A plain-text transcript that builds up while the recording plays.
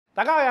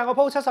大家好，有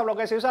個 Post 76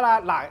嘅小室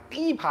啦。嗱，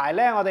呢排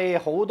咧我哋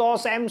好多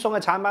Samsung 嘅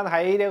產品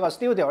喺呢個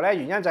studio 咧，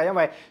原因就係因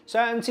為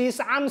上次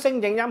三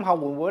星影音後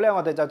援會咧，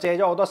我哋就借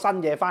咗好多新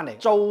嘢翻嚟，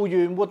做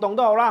完活動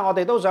都好啦，我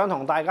哋都想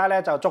同大家咧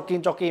就逐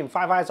件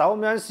快手咁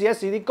樣試一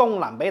試啲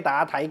功能俾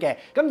大家睇嘅。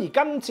咁而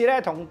今次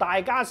咧同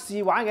大家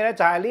試玩嘅咧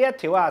就係呢一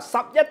條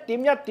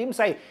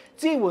11.1.4。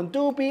支援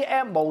Dolby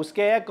Atmos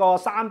嘅一個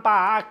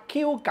Soundbar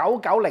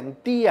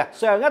Q990D 啊，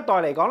上一代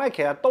嚟講咧，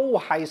其實都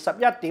係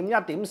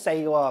11.1.4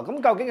嘅喎。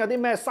咁究竟有啲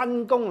咩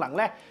新功能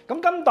咧？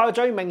咁今代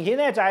最明顯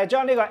咧就係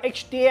將呢個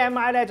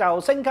HDMI 咧就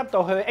升級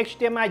到去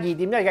HDMI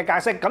 2.1嘅格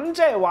式。咁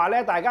即係話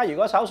咧，大家如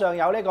果手上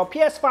有呢個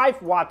PS5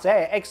 或者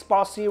係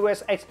Xbox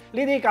Series X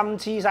呢啲咁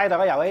次世代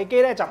嘅遊戲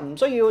機咧，就唔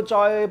需要再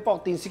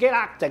駁電視機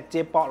啦，直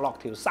接駁落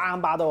條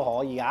Soundbar都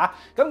可以啊。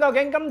咁究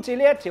竟今次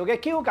呢一條嘅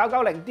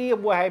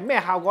Q990D 會係咩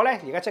效果咧？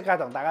而家即刻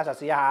同大家實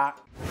試一下。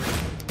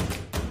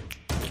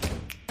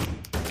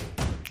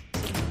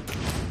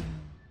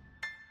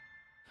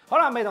好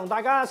啦，未同大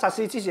家實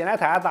試之前咧，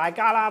提下大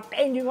家啦，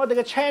訂閱我哋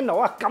嘅 channel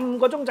啊，撳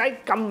個鐘仔，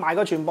撳埋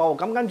個全部，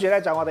咁跟住咧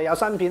就我哋有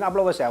新片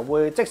upload 嘅時候，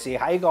會即時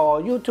喺個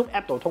YouTube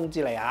app 度通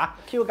知你啊。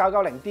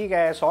Q990D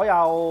嘅所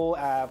有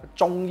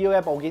重要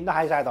嘅部件都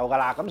喺晒度㗎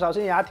啦。咁首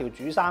先有一條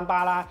主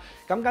Soundbar啦，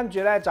咁跟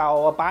住咧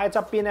就擺喺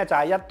側邊咧就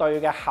係一對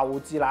嘅後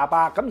置喇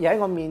叭。咁而喺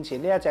我面前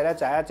呢一隻咧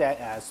就係一隻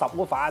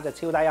10W 一隻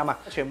超低音啊，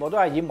全部都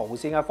係以無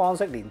線嘅方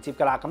式連接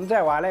㗎啦。咁即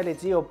係話咧，你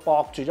只要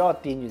駁住咗個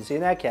電源線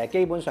咧，其實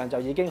基本上就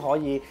已經可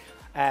以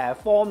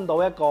form 到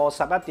一個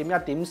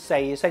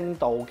11.1.4聲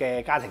道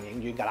嘅家庭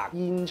影院㗎啦。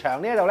現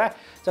場呢度咧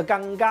就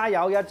更加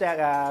有一隻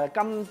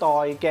今代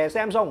嘅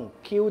Samsung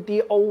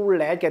QD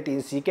OLED 嘅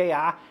電視機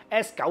啊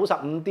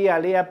S95D 啊，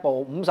呢一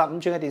部55寸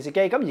嘅電視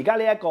機。咁而家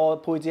呢一個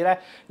配置咧，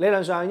理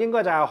論上應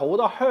該就係好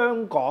多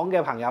香港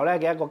嘅朋友咧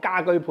嘅一個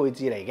家居配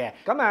置嚟嘅。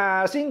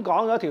咁先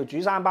講咗條主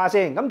Soundbar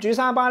先。咁主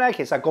Soundbar咧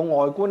其實個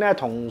外觀咧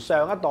同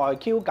上一代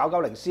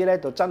Q990C 咧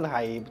就真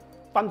係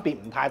分別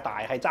唔太大，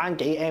係爭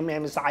幾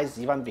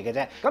size 分別嘅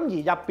啫。咁而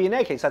入邊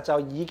咧，其實就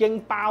已經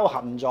包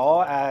含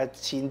咗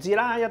前置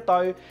啦一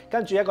對，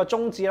跟住一個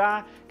中置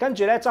啦，跟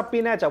住咧側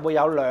邊咧就會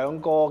有兩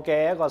個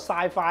嘅一個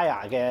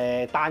Sci-Fi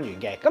嘅單元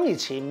嘅。咁而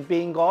前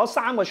邊嗰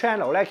3個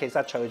channel 咧，其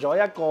實除咗一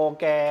個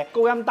嘅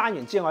高音單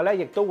元之外咧，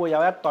亦都會有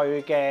一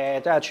對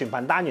嘅即係全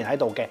頻單元喺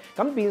度嘅。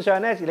咁變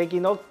相咧，你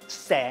見到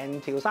成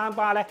條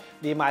Soundbar咧，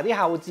連埋啲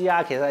後置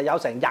啊，其實有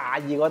成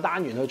22個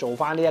單元去做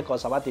翻呢一個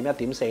11.1.4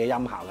嘅音效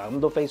㗎，咁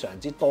都非常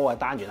之多嘅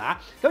單元啊。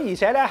咁而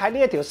且咧喺呢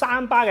一條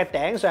Soundbar嘅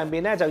頂上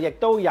邊咧，就亦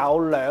都有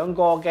兩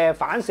個嘅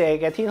反射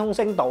嘅天空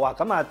聲道啊。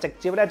咁啊，直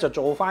接咧就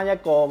做翻一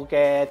個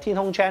嘅天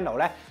空 channel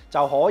咧，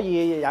就可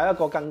以有一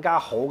個更加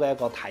好嘅一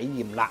個體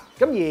驗啦。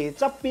咁而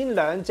側邊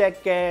兩隻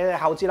嘅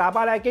後置喇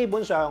叭咧，基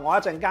本上我一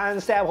陣間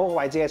set 好個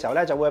位置嘅時候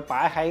咧，就會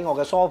擺喺我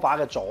嘅 sofa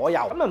嘅左右。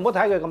咁唔好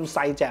睇佢咁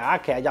細隻啊，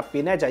其實入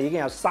邊咧就已經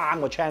有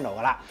3個 channel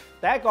噶啦。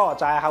第一個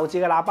就係後置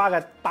嘅喇叭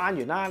嘅單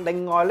元啦，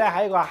另外咧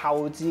喺個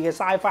後置嘅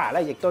Sci-Fi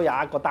咧，亦都有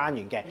一個單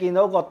元嘅。見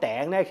到個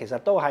頂咧，其實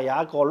都係有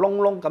一個窿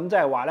窿，咁即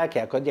係話咧，其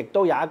實佢亦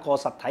都有一個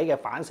實體嘅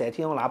反射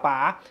天空喇叭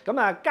啊。咁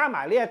啊，加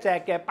埋呢一隻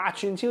嘅8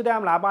寸超低音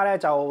喇叭咧，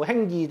就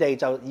輕易地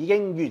就已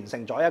經完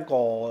成咗一個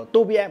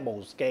Dolby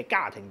Atmos 嘅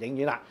家庭影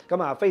院啦。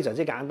咁啊，非常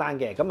之簡單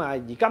嘅。咁啊，而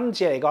今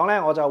次嚟講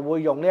咧，我就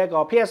會用呢一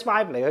個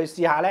PS5 嚟去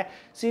試下咧，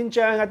先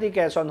將一啲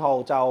嘅信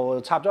號就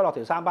插咗落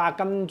條Soundbar，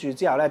跟住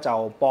之後咧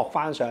就駁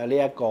翻上去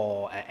呢一個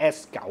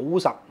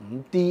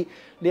S95D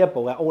呢一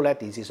部嘅 OLED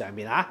電視上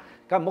邊啊。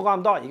咁唔好講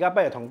咁多，而家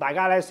不如同大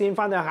家咧先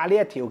分享下呢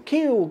一條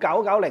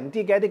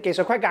Q990D 嘅一啲技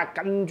術規格，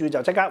跟住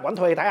就即刻揾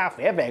套戲睇下，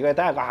肥一肥佢睇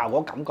下個效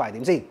果感覺係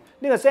點先。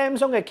呢個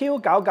Samsung 嘅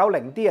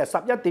Q990D 啊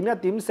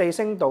，11.1.4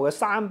聲道嘅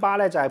Soundbar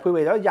咧就係配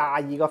備咗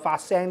22個發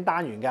聲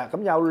單元嘅，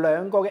咁有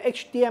2個嘅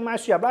HDMI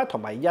輸入啦，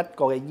同埋1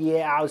個嘅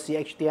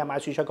EARC HDMI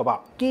輸出嘅噃，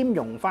兼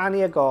容翻呢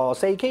一個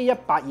 4K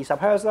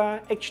 120Hz 啦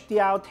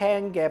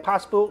 ，HDR10 嘅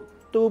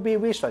Passthrough。Dolby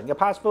Vision 嘅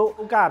Passthrough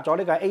都加入咗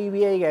呢個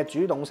AVA 嘅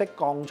主動式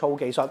降噪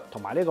技術，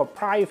同埋呢個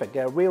Private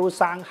嘅 Real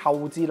Sound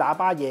後置喇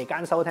叭夜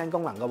間收聽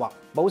功能嘅喎。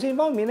無線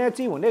方面咧，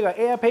支援呢個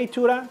AirPlay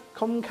 2啦、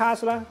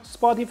Chromecast 啦、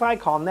Spotify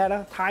Connect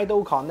啦、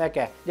Tidal Connect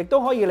嘅，亦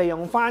都可以利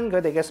用翻佢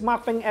哋嘅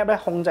SmartThings App 咧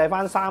控制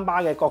翻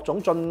Soundbar嘅各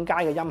種進階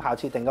嘅音效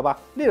設定嘅噃。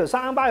呢條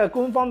Soundbar嘅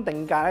官方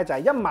定價咧就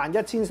係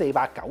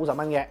11,490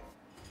蚊嘅。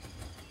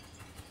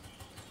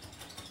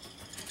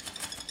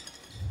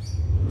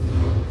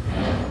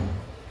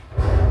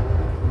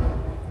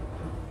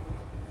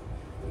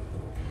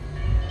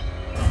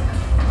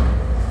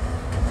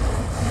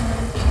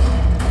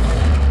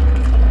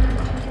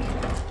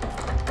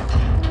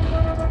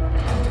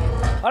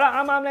好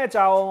啦，啱啱咧就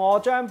我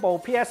將部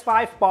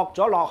PS5 駁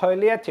咗落去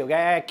呢一條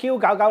嘅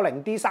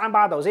Q990D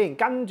Soundbar度先，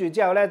跟住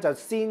之後咧就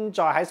先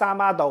再喺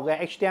Soundbar度嘅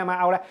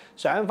HDMI 咧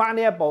上翻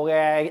呢一部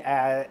嘅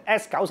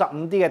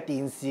S95D 嘅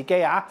電視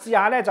機啊，試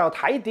下咧就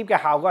睇碟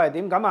嘅效果係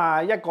點。咁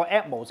啊，一個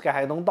Atmos 嘅系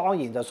統當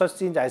然就率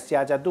先就係試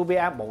下隻 Dolby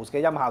Atmos 嘅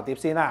音效碟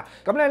先啦。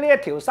咁咧呢一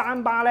條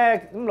Soundbar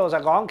咧，咁老實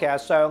講，其實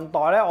上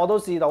代咧我都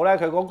試到咧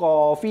佢嗰個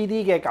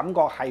 3D 嘅感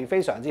覺係非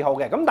常之好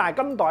嘅。咁但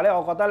係今代咧，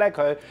我覺得咧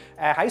佢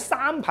喺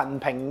3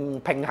頻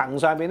平衡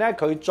上邊咧，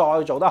佢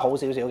再做得好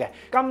少少嘅。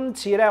今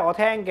次咧，我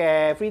聽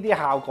嘅 3D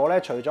效果咧，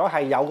除咗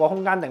係有個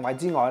空間定位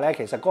之外咧，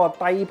其實嗰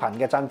個低頻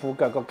嘅震副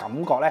腳個感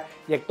覺咧，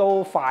亦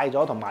都快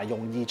咗同埋容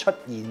易出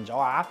現咗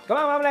啊！咁啱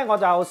啱咧，我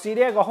就試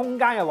呢一個空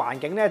間嘅環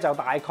境咧，就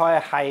大概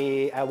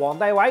係皇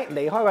帝位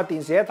離開個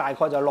電視咧，大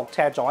概就6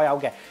尺左右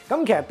嘅。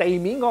咁其實地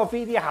面嗰個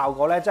 3D 效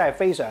果咧，真係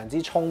非常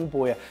之充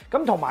沛啊！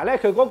咁同埋咧，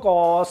佢嗰個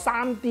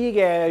 3D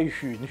嘅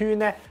圓圈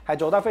咧，係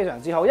做得非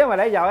常之好，因為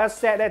咧有一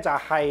set 咧就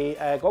係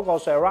嗰個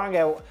surround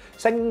嘅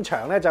聲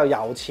場咧，就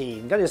由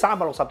前跟住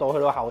360度去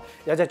到後，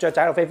有隻雀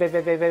仔喺度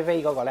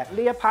飛嗰個咧。呢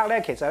一 part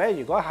咧，其實咧，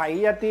如果喺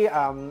一啲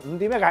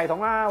5.1嘅系統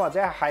啦，或者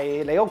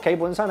係你屋企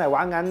本身係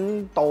玩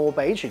緊杜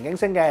比全景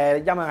聲嘅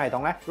音響系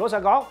統咧，老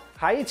實講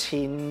喺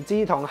前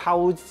置同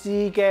後置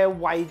嘅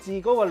位置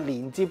嗰個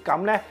連接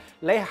感咧，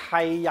你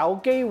係有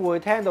機會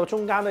聽到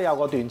中間都有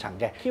個斷層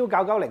嘅。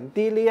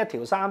Q990D 呢一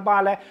條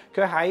Soundbar咧，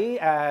佢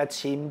喺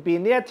前邊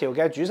呢一條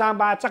嘅主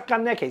Soundbar側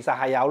跟咧，其實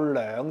係有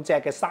2隻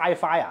嘅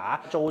Sci-Fi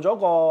做咗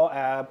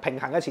個平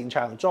衡嘅前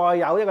場，再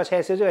有一個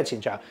斜少少嘅前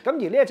場。咁而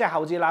呢一隻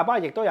後置喇叭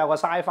亦都有個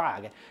Sci-Fi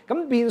嘅。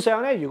咁變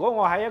相咧，如果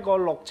我喺一個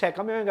6尺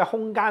咁樣嘅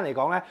空間嚟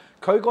講咧，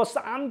佢個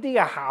 3D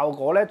嘅效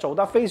果咧做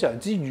得非常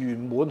之圓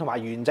滿同埋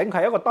完整，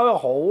佢係一個兜咗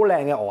好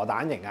靚嘅鵝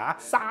蛋型啊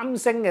！3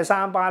星嘅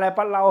Soundbar咧，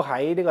不嬲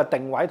喺呢個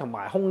定位同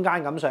埋空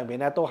間感上邊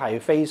咧，都係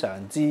非常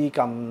之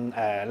咁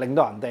令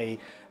到人哋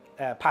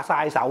拍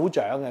晒手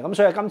掌嘅。咁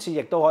所以今次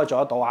亦都可以做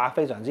得到啊，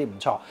非常之唔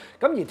錯。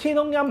咁而天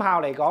空音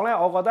效嚟講咧，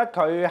我覺得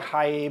佢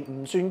係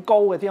唔算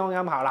高嘅天空音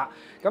效啦。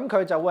咁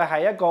佢就會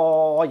係一個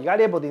我而家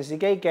呢部電視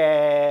機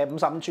嘅55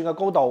寸嘅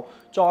高度，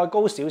再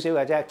高少少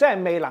嘅啫，即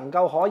係未能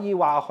夠可以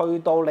話去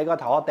到你個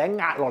頭殼頂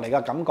壓落嚟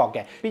嘅感覺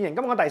嘅。變形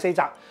金剛第4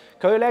集，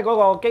佢咧嗰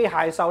個機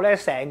械獸咧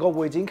成個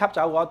會展吸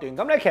走嗰一段，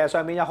咁咧其實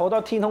上面有好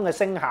多天空嘅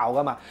聲效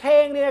噶嘛。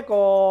聽呢一個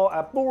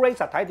Blu-ray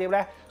實體碟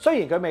咧，雖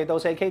然佢未到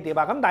 4K 碟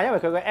啊，咁但係因為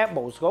佢嘅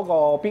Atmos 嗰個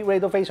bit rate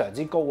都非常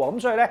之高喎，咁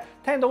所以咧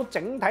聽到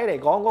整體嚟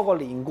講嗰個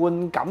連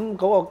貫感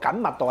嗰個緊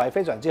密度係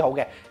非常之好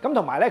嘅。咁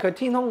同埋咧佢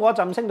天空嗰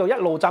陣聲道一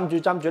路浸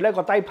住咧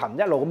個低頻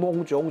一路咁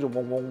嗡住咁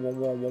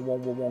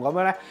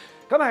樣咧，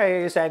咁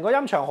係成個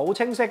音場好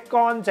清晰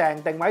乾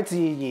淨，定位自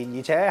然，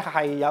而且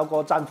係有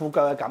個震副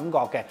腳嘅感覺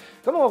嘅。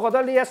咁我覺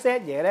得呢一 set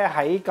嘢咧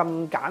喺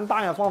咁簡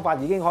單嘅方法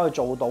已經可以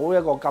做到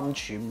一個咁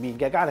全面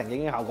嘅家庭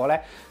影院效果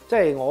咧，即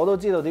係我都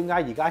知道點解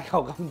而家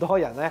有咁多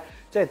人咧，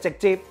即係直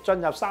接進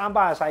入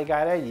Soundbar嘅世界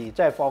咧，而即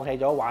係放棄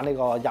咗玩呢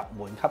個入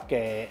門級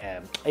嘅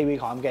AV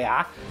擴音機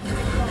啊！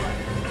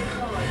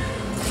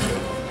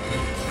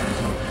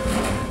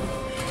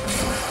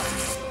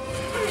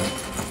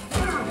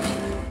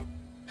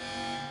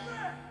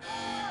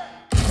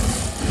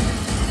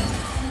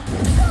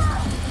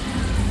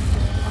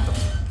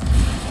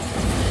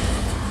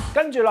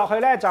跟住落去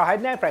咧，就喺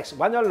Netflix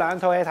揾咗2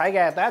套戲睇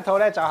嘅。第一套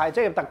咧就係《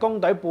職業特工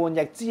隊：叛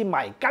逆之謎》，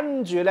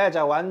跟住咧就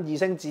揾《異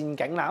星戰警》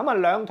啦。咁啊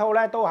2套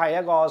咧都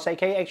係一個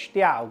 4K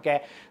HDR 嘅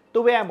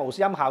Dolby Atmos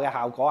音效嘅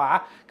效果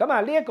啊！咁啊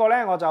呢一個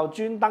咧我就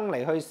專登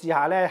嚟去試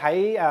下咧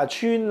喺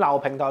串流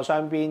平台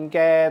上邊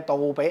嘅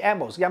杜比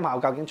Atmos 音效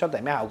究竟出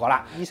嚟咩效果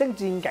啦？異星戰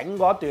警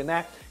嗰一段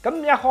咧，咁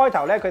一開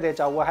頭咧佢哋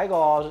就會喺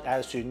個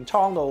船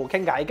艙度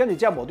傾偈，跟住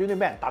之後無端端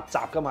俾人突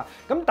襲噶嘛。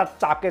咁突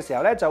襲嘅時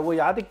候咧就會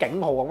有一啲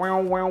警號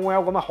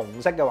咁啊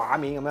紅色嘅畫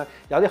面咁樣，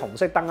有啲紅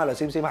色燈喺度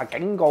閃閃係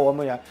警告咁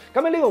樣樣。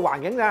咁喺呢個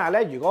環境底下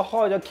咧，如果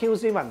開咗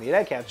Q-sympathy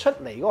咧，其實出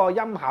嚟嗰個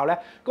音效咧，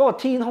嗰個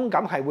天空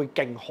感係會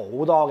勁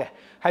好多嘅。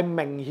係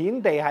明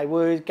顯地係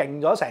會勁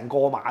咗成個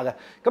碼嘅，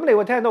咁你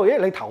會聽到，咦？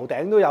你頭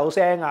頂都有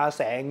聲啊！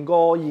成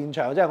個現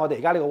場即係我哋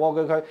而家呢個蝸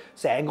居區，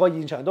成個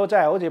現場都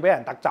真係好似俾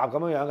人突襲咁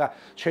樣樣嘅，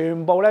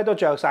全部咧都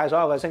着晒所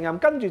有嘅聲音。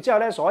跟住之後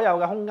咧，所有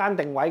嘅空間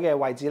定位嘅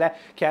位置咧，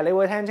其實你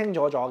會聽清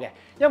楚咗嘅，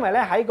因為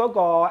咧喺嗰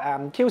個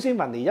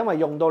Q-sympathy，因為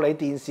用到你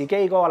電視機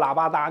嗰個喇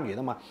叭單元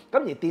啊嘛，咁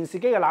而電視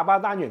機嘅喇叭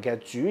單元其實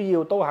主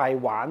要都係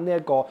玩呢一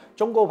個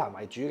中高頻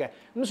為主嘅，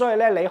咁所以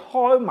咧你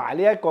開埋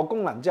呢一個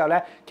功能之後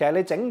咧，其實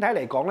你整體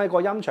嚟講咧個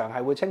音場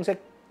係會清晰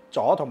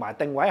咗，同埋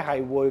定位係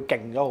會勁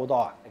咗好多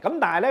啊！咁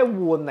但係咧換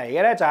嚟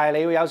嘅咧就係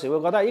你會有時會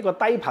覺得呢個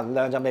低頻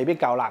量就未必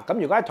夠啦。咁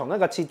如果喺同一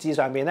個設置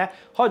上面咧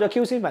開咗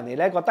Q-sympathy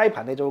咧個低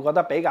頻你就會覺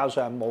得比較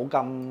上冇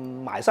咁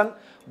埋身，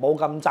冇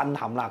咁震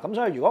撼啦。咁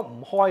所以如果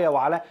唔開嘅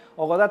話咧，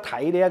我覺得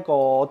睇呢一個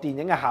電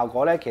影嘅效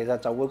果咧，其實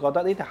就會覺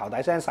得呢條喉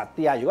底聲實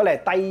啲啊。如果你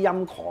係低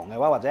音狂嘅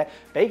話，或者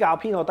比較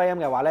偏好低音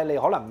嘅話咧，你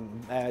可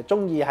能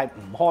中意係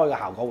唔開嘅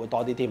效果會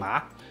多啲添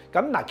啊。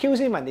咁嗱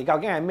Q-sympathy 究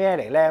竟係咩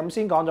嚟咧？咁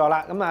先講咗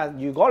啦。咁啊，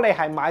如果你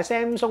係買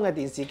Samsung 嘅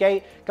電視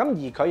機，咁而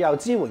佢又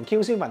支援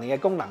Q-sympathy 嘅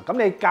功能，咁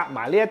你夾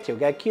埋呢一條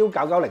嘅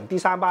Q990D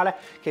Soundbar咧，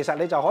其實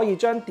你就可以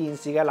將電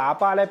視嘅喇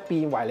叭咧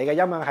變為你嘅音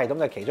響系統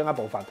嘅其中一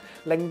部分，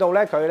令到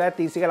咧佢咧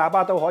電視嘅喇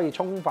叭都可以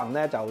充分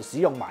咧就使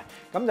用埋，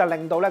咁就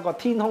令到咧個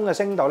天空嘅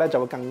聲道咧就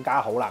會更加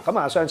好啦。咁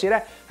啊，上次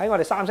咧喺我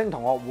哋三星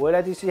同學會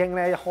咧，啲師兄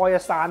咧開一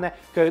閂咧，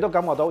佢哋都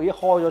感覺到咦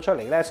開咗出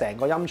嚟咧，成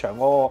個音場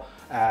嗰個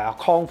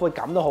擴闊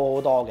感都好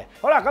好多嘅。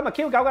好啦，咁咁啊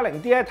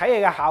Q990D 咧睇戲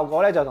嘅效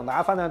果咧就同大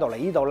家分享到嚟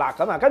呢度啦。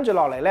咁啊跟住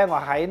落嚟咧，我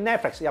喺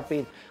Netflix 入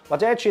邊或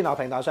者串流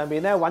平台上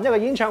邊咧揾一個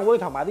演唱會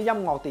同埋啲音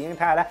樂電影睇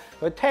下咧，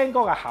佢聽歌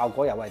嘅效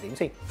果又會係點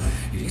先？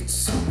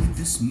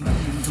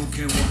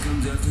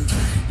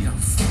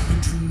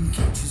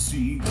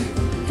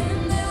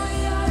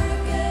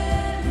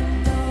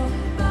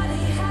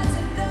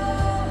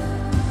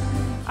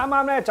啱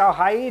啱咧就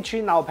喺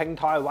串流平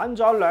台揾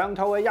咗2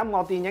套嘅音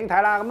樂電影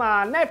睇啦，咁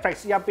啊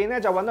Netflix 入邊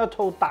咧就揾到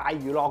套大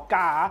娛樂家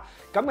啊，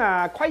咁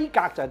啊規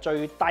格就係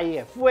最低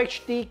嘅 Full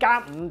HD 加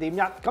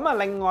 5.1， 咁啊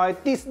另外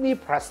Disney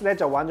Plus 咧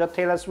就揾咗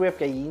Taylor Swift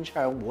嘅演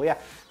唱會啊。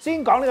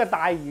先講呢個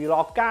大娛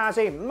樂家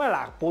先，咁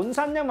啊嗱，本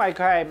身因為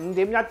佢係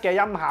 5.1 嘅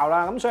音效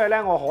啦，咁所以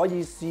咧我可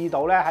以試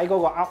到咧喺嗰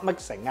個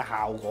upmixing 嘅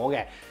效果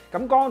嘅。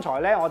咁剛才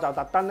咧我就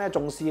特登咧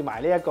仲試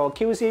埋呢一個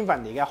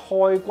Q-sympathy 嘅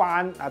開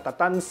關啊，特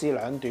登試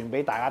2段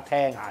俾大家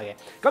聽下嘅。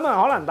咁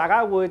啊，可能大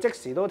家會即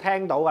時都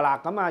聽到㗎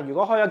啦。咁啊，如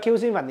果開咗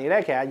Q-sympathy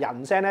咧，其實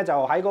人聲咧就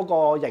喺嗰個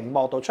熒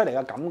幕度出嚟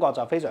嘅感覺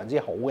就非常之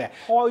好嘅。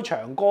開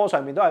場歌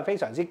上面都係非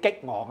常之激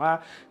昂啦。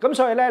咁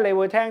所以咧，你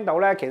會聽到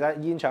咧，其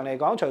實現場嚟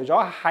講，除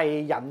咗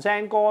係人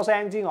聲歌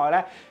聲之外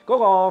咧，嗰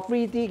個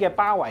 3D 嘅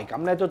包圍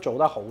感咧都做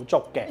得好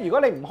足嘅。如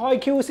果你唔開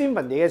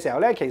Q-sympathy 嘅時候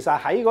咧，其實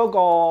喺嗰個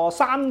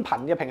3頻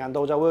嘅平衡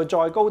度就會再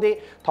高啲，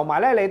同埋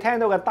咧你聽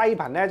到嘅低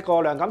頻咧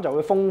個量感就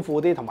會豐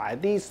富啲，同埋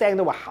啲聲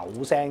都會厚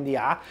聲啲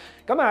啊！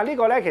咁啊呢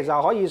個咧其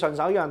實可以順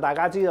手讓大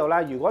家知道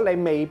啦。如果你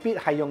未必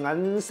係用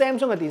緊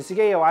Samsung 嘅電視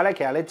機嘅話咧，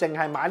其實你淨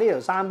係買呢條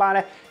Soundbar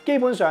咧，基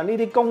本上呢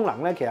啲功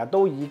能咧其實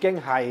都已經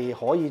係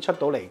可以出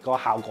到嚟個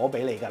效果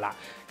俾你㗎啦。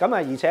咁啊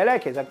而且咧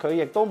其實佢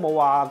亦都冇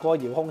話個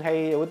遙控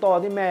器會多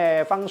啲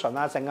咩 function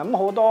啊成啊，咁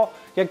好多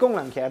嘅功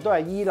能其實都係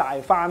依賴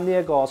翻呢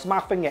一個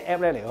SmartThings 嘅 app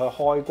咧嚟去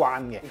開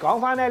關嘅。講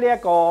翻咧呢一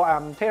個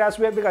Taylor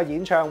Swift 呢個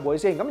演唱會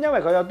先，咁因為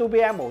佢有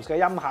Dolby Atmos 嘅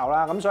音效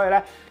啦，咁所以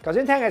咧頭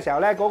先聽嘅時候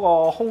咧嗰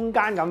個空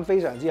間感非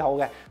常之好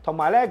嘅，同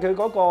埋咧佢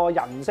嗰個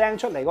人聲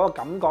出嚟嗰個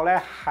感覺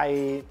咧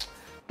係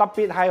特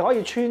別係可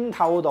以穿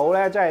透到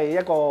咧，即係一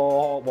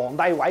個皇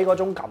帝位嗰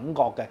種感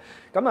覺嘅。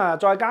咁啊，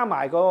再加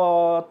埋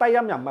個低音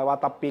又唔係話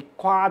特別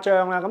誇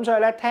張啦，咁所以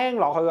咧聽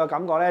落去嘅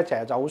感覺咧，其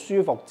實就好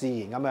舒服自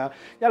然咁樣，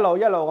一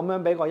路咁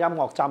樣俾個音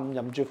樂浸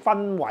入住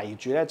氛圍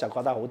住咧，就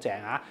覺得好正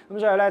啊！咁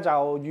所以咧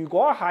就如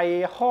果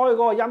係開嗰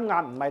個音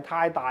壓唔係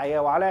太大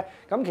嘅話咧，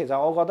咁其實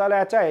我覺得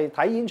咧，即係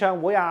睇演唱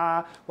會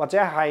啊，或者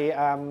係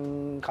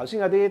頭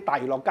先嗰啲大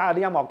娛樂家嗰啲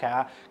音樂劇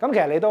啊，咁其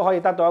實你都可以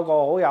得到一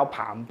個好有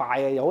澎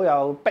湃嘅、好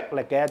有逼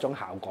力嘅一種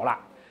效果啦。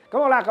咁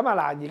好啦，咁啊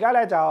嗱，而家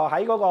咧就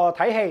喺嗰個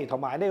睇戲同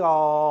埋呢個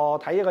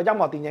睇一個音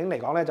樂電影嚟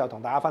講咧，就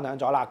同大家分享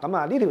咗啦。咁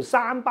啊，呢條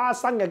Soundbar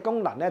新嘅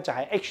功能咧就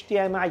係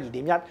HDMI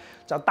 2.1，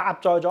就搭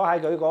載咗喺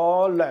佢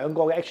嗰2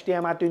個嘅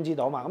HDMI 端之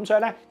度啊嘛。咁所以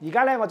咧，而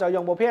家咧我就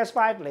用部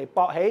PS5 嚟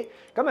駁起，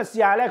咁啊試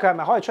下咧佢係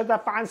咪可以出得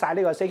翻晒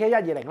呢個 4K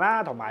 120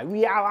啦，同埋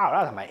VRR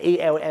啦，同埋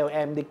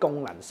ALLM 啲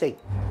功能先。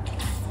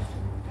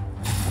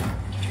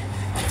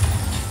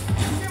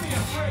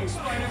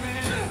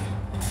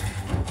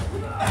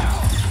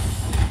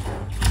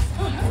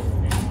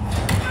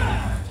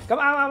咁啱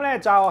啱咧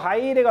就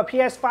喺呢個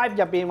PS5 入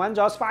邊揾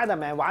咗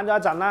Spider-Man 玩咗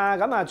一陣啦，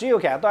咁啊主要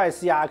其實都係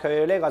試下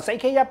佢呢個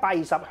 4K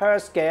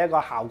 120Hz 嘅一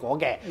個效果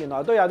嘅，原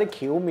來都有啲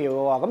巧妙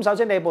喎。咁首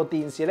先你部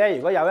電視咧，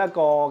如果有一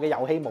個嘅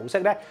遊戲模式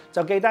咧，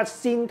就記得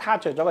先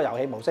touch 咗個遊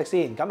戲模式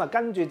先，咁啊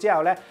跟住之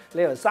後咧，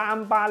你條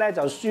Soundbar咧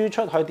就輸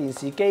出去電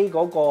視機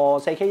嗰個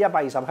 4K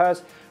 120Hz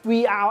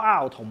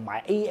VRR 同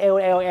埋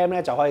ALLM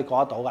咧就可以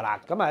過得到㗎啦。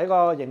咁啊喺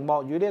個熒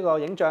幕與呢個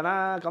影像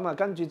啦，咁啊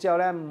跟住之後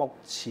咧，目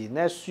前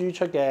咧輸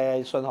出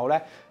嘅信號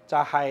咧，就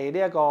係呢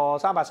一個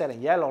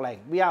38402160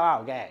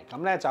 VRR 嘅，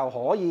咁咧就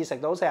可以食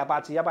到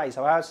48至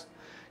120Hz，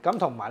咁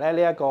同埋咧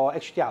呢一個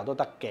HDR 都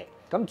得嘅。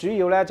咁主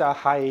要咧就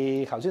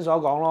係頭先所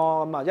講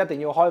咯，咁啊一定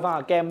要開翻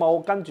個 Game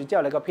Mode，跟住之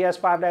後你個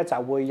PS5 咧就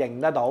會認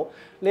得到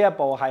呢一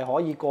部係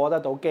可以過得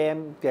到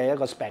Game 嘅一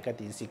個 spec 嘅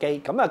電視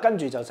機，咁啊跟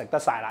住就食得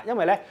晒啦。因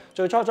為咧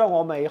最初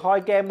我未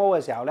開 Game Mode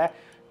嘅時候咧，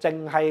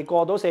淨係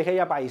過到 4K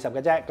 120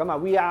嘅啫，咁啊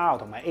VR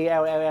同埋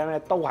ALLM 咧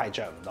都係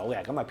着唔到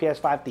嘅，咁啊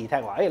PS5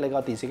 detect 話，你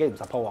個電視機唔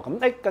support 喎，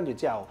咁跟住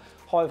之後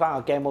開翻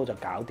個 Game Mode 就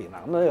搞掂啦，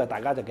咁呢個大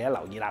家就記得留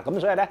意啦。咁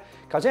所以咧，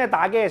頭先喺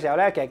打機嘅時候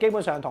咧，其實基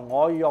本上同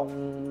我用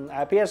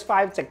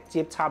PS5 直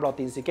接插落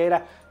電視機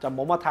咧就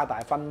冇乜太大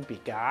分別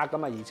㗎嚇，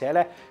咁啊而且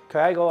咧佢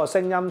喺嗰個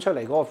聲音出嚟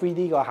嗰個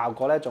 3D 個效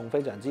果咧仲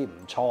非常之唔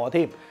錯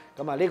添。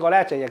咁啊呢個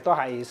咧就亦都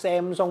係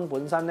Samsung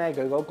本身咧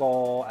佢嗰個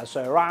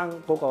Surround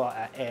嗰個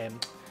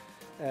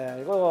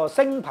嗰個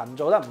聲頻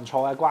做得唔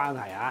錯嘅關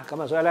係啊，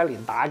咁啊所以咧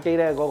連打機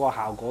咧嗰個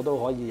效果都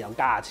可以有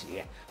加持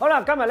嘅。好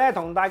啦，今日咧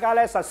同大家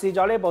咧實試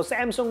咗呢部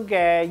Samsung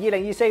嘅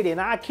2024年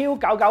啦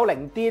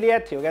Q990D 呢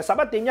一條嘅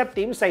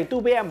11.1.4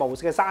 Dolby Atmos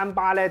嘅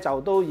Soundbar咧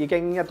就都已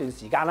經一段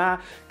時間啦。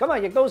咁啊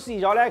亦都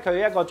試咗咧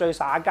佢一個最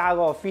耍家嗰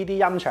個 3D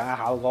音場嘅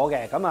效果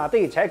嘅。咁啊的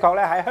而且確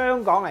咧喺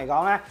香港嚟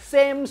講咧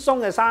Samsung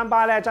嘅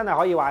Soundbar咧真係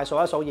可以話係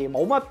數一數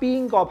二，冇乜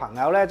邊個朋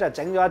友咧即係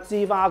整咗一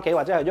支翻屋企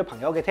或者去咗朋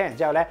友屋企聽完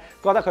之後咧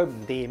覺得佢唔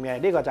掂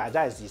嘅。呢個就係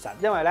真係事實，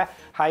因為咧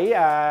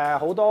喺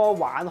好多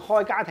玩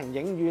開家庭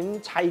影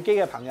院砌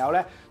機嘅朋友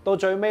咧，到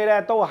最尾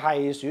咧都係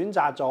選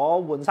擇咗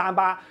換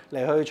Soundbar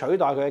嚟去取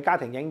代佢嘅家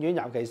庭影院，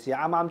尤其是啱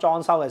啱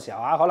裝修嘅時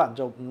候啊，可能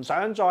就唔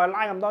想再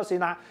拉咁多線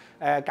啦。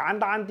簡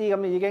單啲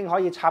咁已經可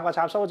以插個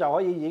插蘇就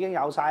可以已經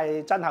有晒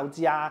真後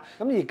置啊！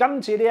咁而今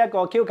次呢一個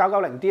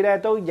Q990D 咧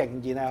都仍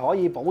然係可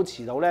以保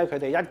持到咧佢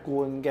哋一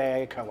貫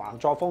嘅強橫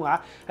作風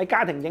啊！喺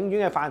家庭影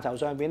院嘅範疇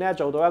上邊咧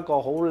做到一個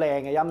好靚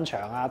嘅音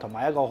場啊，同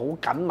埋一個好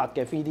緊密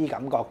嘅 3D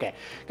感覺嘅。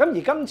咁而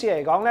今次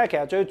嚟講咧，其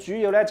實最主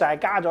要咧就係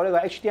加咗呢個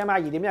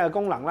HDMI 2.1嘅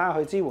功能啦，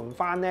去支援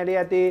翻咧呢一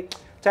啲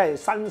即係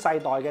新世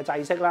代嘅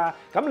制式啦。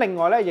咁另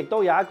外咧，亦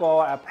都有一個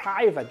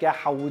private 嘅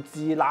後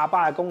置喇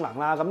叭嘅功能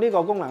啦。咁呢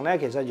個功能咧，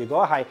其實如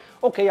果係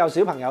屋企有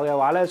小朋友嘅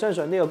話咧，相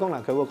信呢個功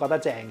能佢會覺得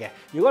正嘅。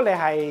如果你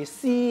係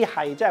C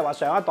係即係話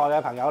上一代嘅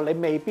朋友，你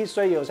未必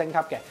需要升級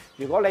嘅。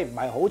如果你唔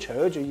係好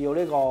搶住要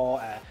呢個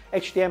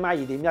HDMI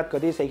 2.1嗰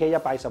啲 4K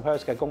 120Hz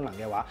嘅功能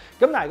嘅話，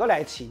咁但係如果你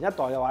係前一代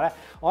嘅話咧，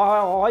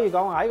我可以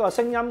講話喺個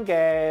聲音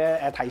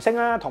嘅提升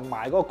啦，同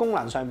埋嗰個功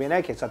能上邊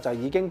咧，其實就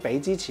已經比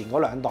之前嗰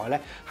兩代咧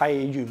係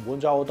圓滿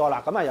咗好多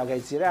啦。咁啊，尤其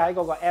是咧喺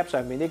嗰個 App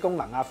上面啲功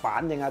能啊、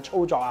反應啊、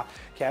操作啊，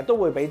其實都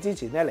會比之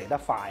前咧嚟得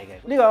快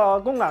嘅。呢個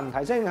功能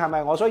提升係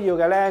咪我需要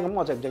嘅咧？咁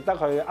我值唔值得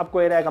去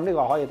upgrade 咧？咁呢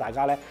個可以大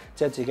家咧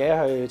就自己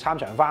去參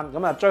詳翻。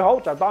咁啊，最好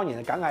就當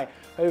然梗係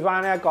去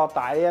翻呢一個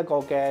大呢一個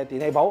嘅電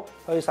器鋪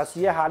去實試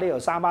一下呢條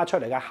Soundbar出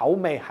嚟嘅口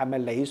味係咪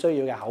你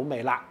需要嘅口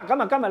味啦。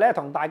咁啊，今日咧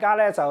同大家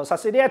咧就實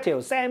試呢一條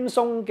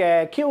Samsung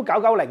嘅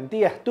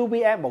Q990D 啊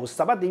Dolby Atmos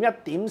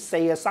 11.1.4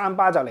嘅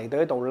Soundbar就嚟到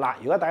呢度啦。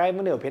如果大家喜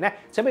歡呢條片咧，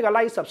請俾個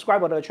like、subscribe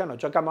我哋嘅 channel，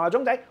 再撳埋個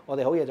鐘仔，我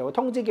哋好嘢就會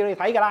通知叫你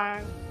睇㗎啦。